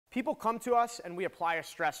People come to us and we apply a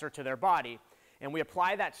stressor to their body. And we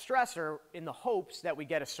apply that stressor in the hopes that we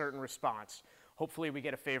get a certain response. Hopefully we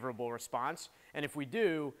get a favorable response. And if we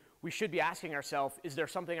do, we should be asking ourselves, is there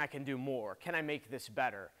something I can do more? Can I make this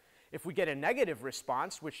better? If we get a negative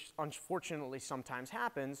response, which unfortunately sometimes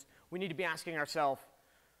happens, we need to be asking ourselves,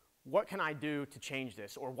 what can I do to change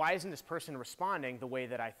this? Or why isn't this person responding the way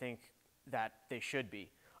that I think that they should be?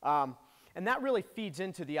 And that really feeds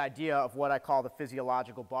into the idea of what I call the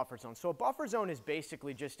physiological buffer zone. So a buffer zone is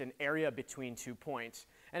basically just an area between 2 points.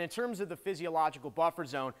 And in terms of the physiological buffer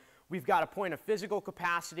zone, we've got a point of physical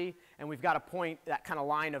capacity, and we've got a point, that kind of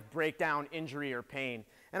line of breakdown, injury, or pain.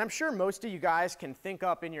 And I'm sure most of you guys can think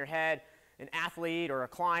up in your head an athlete or a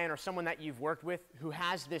client or someone that you've worked with who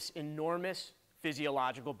has this enormous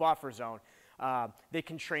physiological buffer zone. They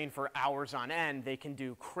can train for hours on end. They can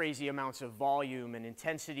do crazy amounts of volume and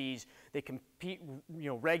intensities. They compete,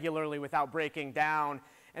 regularly without breaking down.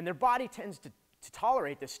 And their body tends to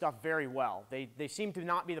tolerate this stuff very well. They seem to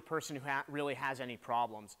not be the person who really has any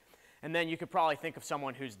problems. And then you could probably think of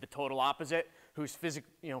someone who's the total opposite, whose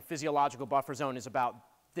physiological buffer zone is about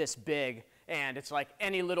this big, and it's like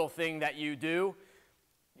any little thing that you do,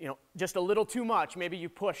 just a little too much. Maybe you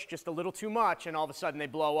push just a little too much and all of a sudden they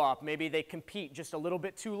blow up. Maybe they compete just a little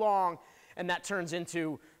bit too long and that turns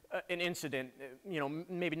into an incident,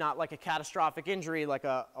 maybe not like a catastrophic injury, like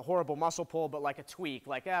a horrible muscle pull, but like a tweak,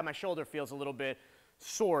 like, my shoulder feels a little bit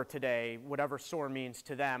sore today, whatever sore means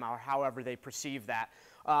to them or however they perceive that.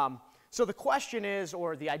 So the question is,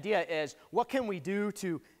 or the idea is, what can we do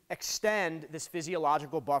to extend this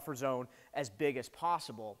physiological buffer zone as big as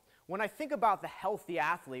possible? When I think about the healthy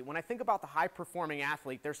athlete, when I think about the high-performing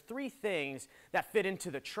athlete, there's 3 things that fit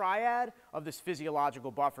into the triad of this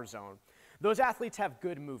physiological buffer zone. Those athletes have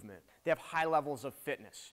good movement. They have high levels of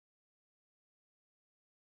fitness.